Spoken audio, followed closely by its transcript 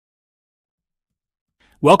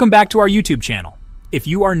Welcome back to our YouTube channel. If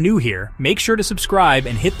you are new here, make sure to subscribe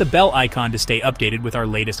and hit the bell icon to stay updated with our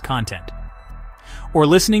latest content. Or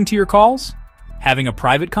listening to your calls? Having a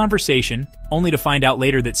private conversation, only to find out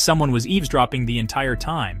later that someone was eavesdropping the entire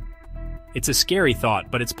time. It's a scary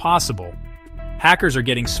thought, but it's possible. Hackers are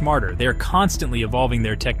getting smarter. They are constantly evolving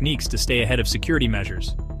their techniques to stay ahead of security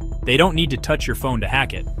measures. They don't need to touch your phone to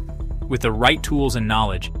hack it. With the right tools and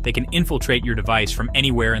knowledge, they can infiltrate your device from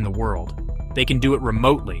anywhere in the world. They can do it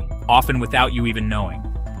remotely, often without you even knowing.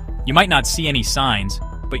 You might not see any signs,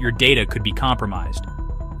 but your data could be compromised.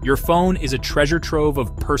 Your phone is a treasure trove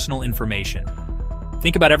of personal information.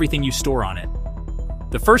 Think about everything you store on it.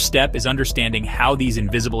 The first step is understanding how these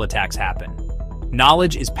invisible attacks happen.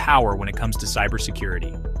 Knowledge is power when it comes to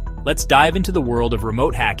cybersecurity. Let's dive into the world of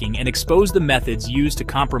remote hacking and expose the methods used to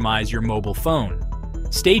compromise your mobile phone.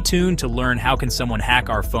 Stay tuned to learn how can someone hack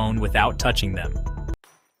our phone without touching them.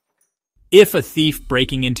 If a thief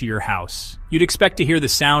breaking into your house, you'd expect to hear the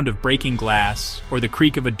sound of breaking glass or the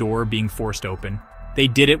creak of a door being forced open. They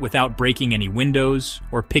did it without breaking any windows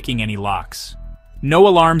or picking any locks. No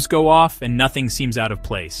alarms go off and nothing seems out of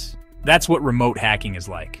place. That's what remote hacking is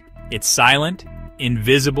like. It's silent,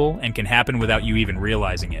 invisible, and can happen without you even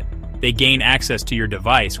realizing it. They gain access to your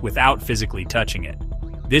device without physically touching it.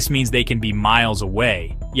 This means they can be miles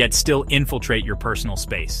away, yet still infiltrate your personal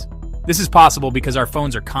space. This is possible because our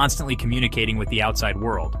phones are constantly communicating with the outside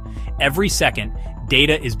world. Every second,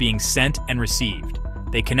 data is being sent and received.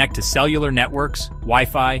 They connect to cellular networks,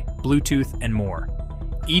 Wi-Fi, Bluetooth, and more.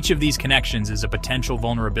 Each of these connections is a potential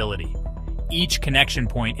vulnerability. Each connection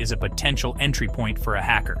point is a potential entry point for a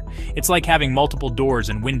hacker. It's like having multiple doors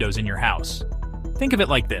and windows in your house. Think of it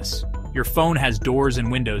like this. Your phone has doors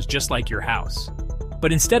and windows just like your house.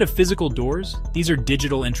 But instead of physical doors, these are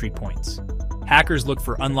digital entry points. Hackers look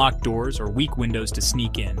for unlocked doors or weak windows to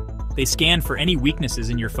sneak in. They scan for any weaknesses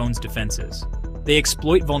in your phone's defenses. They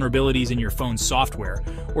exploit vulnerabilities in your phone's software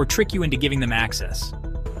or trick you into giving them access.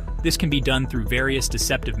 This can be done through various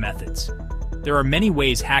deceptive methods. There are many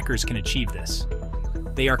ways hackers can achieve this.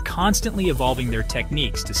 They are constantly evolving their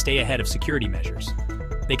techniques to stay ahead of security measures.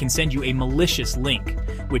 They can send you a malicious link,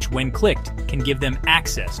 which when clicked can give them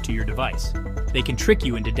access to your device. They can trick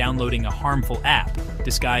you into downloading a harmful app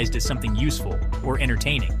disguised as something useful or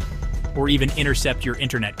entertaining, or even intercept your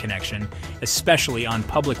internet connection, especially on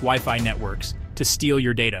public Wi-Fi networks, to steal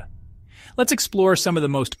your data. Let's explore some of the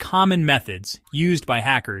most common methods used by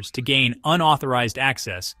hackers to gain unauthorized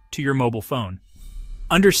access to your mobile phone.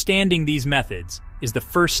 Understanding these methods is the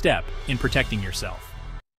first step in protecting yourself.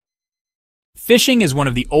 Phishing is one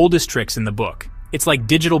of the oldest tricks in the book. It's like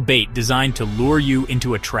digital bait designed to lure you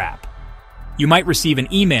into a trap. You might receive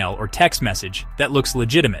an email or text message that looks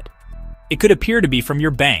legitimate. It could appear to be from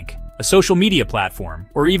your bank, a social media platform,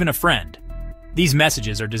 or even a friend. These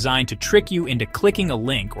messages are designed to trick you into clicking a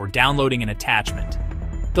link or downloading an attachment.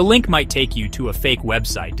 The link might take you to a fake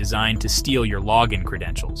website designed to steal your login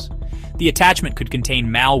credentials. The attachment could contain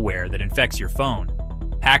malware that infects your phone.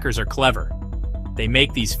 Hackers are clever. They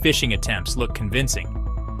make these phishing attempts look convincing.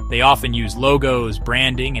 They often use logos,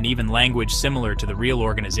 branding, and even language similar to the real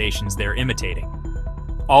organizations they're imitating.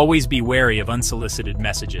 Always be wary of unsolicited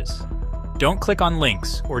messages. Don't click on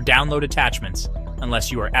links or download attachments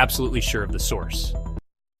unless you are absolutely sure of the source.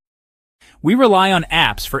 We rely on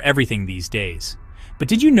apps for everything these days. But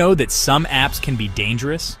did you know that some apps can be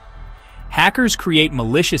dangerous? Hackers create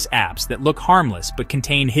malicious apps that look harmless but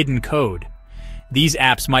contain hidden code. These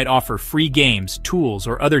apps might offer free games, tools,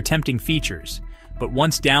 or other tempting features. But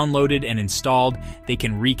once downloaded and installed, they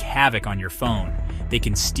can wreak havoc on your phone. They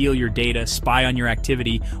can steal your data, spy on your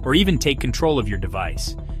activity, or even take control of your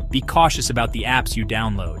device. Be cautious about the apps you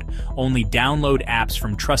download. Only download apps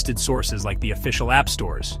from trusted sources like the official app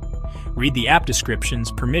stores. Read the app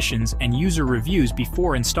descriptions, permissions, and user reviews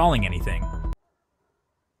before installing anything.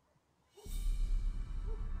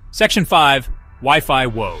 Section 5. Wi-Fi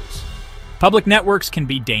woes. Public networks can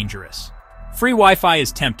be dangerous. Free Wi-Fi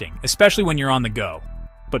is tempting, especially when you're on the go.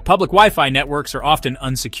 But public Wi-Fi networks are often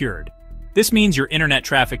unsecured. This means your internet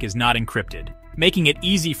traffic is not encrypted, making it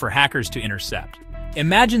easy for hackers to intercept.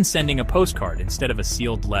 Imagine sending a postcard instead of a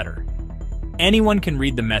sealed letter. Anyone can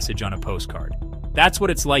read the message on a postcard. That's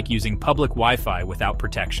what it's like using public Wi-Fi without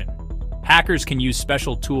protection. Hackers can use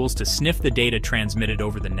special tools to sniff the data transmitted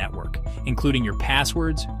over the network, including your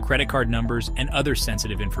passwords, credit card numbers, and other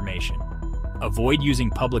sensitive information. Avoid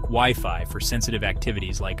using public Wi-Fi for sensitive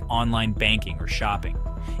activities like online banking or shopping.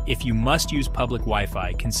 If you must use public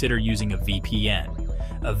Wi-Fi, consider using a VPN.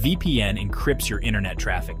 A VPN encrypts your internet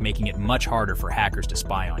traffic, making it much harder for hackers to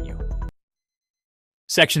spy on you.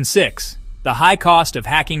 Section 6. The high cost of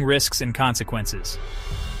hacking risks and consequences.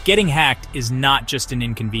 Getting hacked is not just an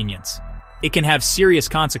inconvenience. It can have serious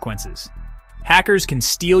consequences. Hackers can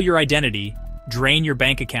steal your identity, drain your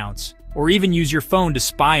bank accounts, or even use your phone to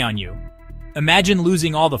spy on you. Imagine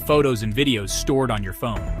losing all the photos and videos stored on your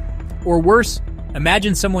phone. Or worse,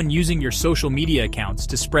 imagine someone using your social media accounts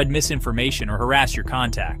to spread misinformation or harass your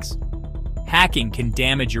contacts. Hacking can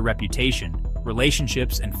damage your reputation,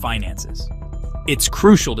 relationships, and finances. It's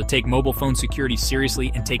crucial to take mobile phone security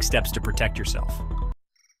seriously and take steps to protect yourself.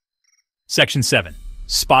 Section 7.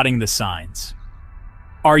 Spotting the signs.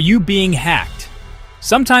 Are you being hacked?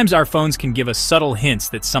 Sometimes our phones can give us subtle hints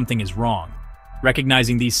that something is wrong.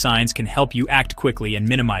 Recognizing these signs can help you act quickly and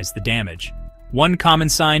minimize the damage. One common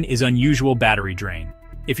sign is unusual battery drain.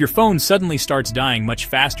 If your phone suddenly starts dying much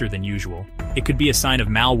faster than usual, it could be a sign of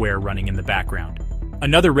malware running in the background.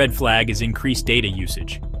 Another red flag is increased data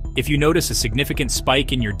usage. If you notice a significant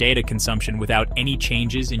spike in your data consumption without any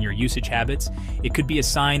changes in your usage habits, it could be a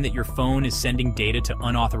sign that your phone is sending data to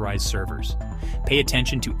unauthorized servers. Pay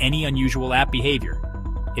attention to any unusual app behavior.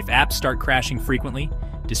 If apps start crashing frequently,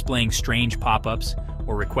 displaying strange pop-ups,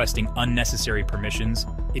 or requesting unnecessary permissions,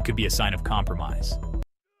 it could be a sign of compromise.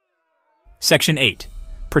 Section 8.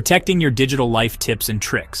 Protecting your digital life tips and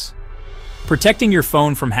tricks. Protecting your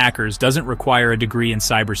phone from hackers doesn't require a degree in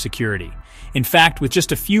cybersecurity. In fact, with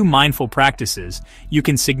just a few mindful practices, you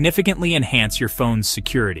can significantly enhance your phone's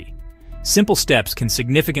security. Simple steps can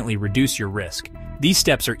significantly reduce your risk. These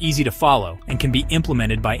steps are easy to follow and can be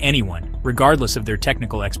implemented by anyone, regardless of their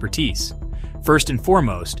technical expertise. First and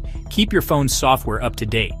foremost, keep your phone's software up to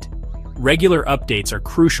date. Regular updates are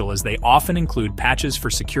crucial as they often include patches for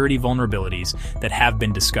security vulnerabilities that have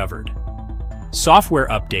been discovered. Software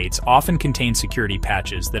updates often contain security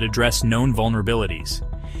patches that address known vulnerabilities.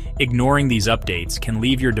 Ignoring these updates can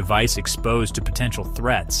leave your device exposed to potential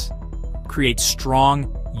threats. Create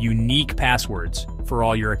strong, unique passwords for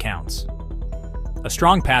all your accounts. A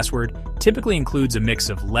strong password typically includes a mix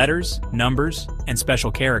of letters, numbers, and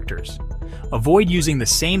special characters. Avoid using the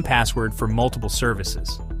same password for multiple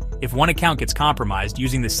services. If one account gets compromised,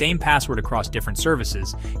 using the same password across different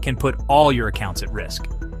services can put all your accounts at risk.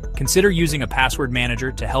 Consider using a password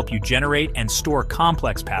manager to help you generate and store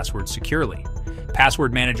complex passwords securely.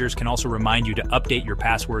 Password managers can also remind you to update your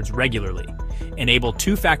passwords regularly. Enable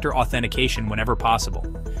two-factor authentication whenever possible.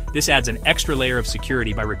 This adds an extra layer of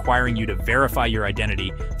security by requiring you to verify your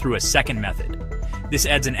identity through a second method. This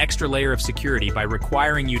adds an extra layer of security by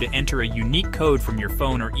requiring you to enter a unique code from your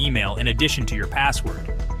phone or email in addition to your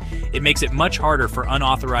password. It makes it much harder for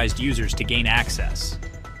unauthorized users to gain access.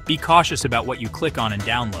 Be cautious about what you click on and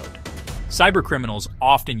download. Cybercriminals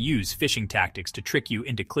often use phishing tactics to trick you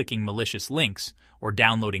into clicking malicious links or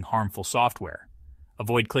downloading harmful software.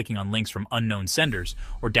 Avoid clicking on links from unknown senders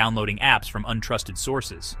or downloading apps from untrusted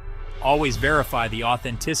sources. Always verify the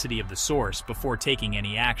authenticity of the source before taking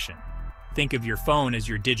any action. Think of your phone as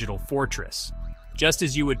your digital fortress. Just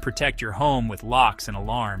as you would protect your home with locks and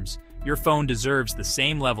alarms, your phone deserves the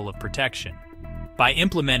same level of protection. By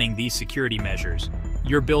implementing these security measures,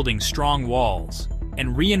 you're building strong walls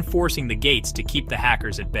and reinforcing the gates to keep the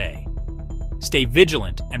hackers at bay. Stay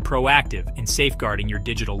vigilant and proactive in safeguarding your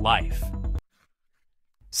digital life.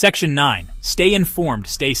 Section 9. Stay informed,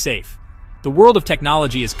 stay safe. The world of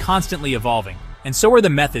technology is constantly evolving, and so are the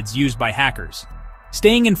methods used by hackers.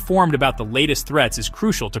 Staying informed about the latest threats is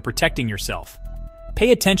crucial to protecting yourself.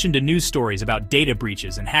 Pay attention to news stories about data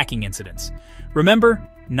breaches and hacking incidents. Remember,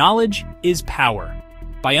 knowledge is power.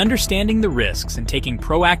 By understanding the risks and taking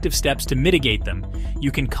proactive steps to mitigate them,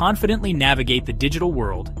 you can confidently navigate the digital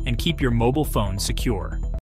world and keep your mobile phone secure.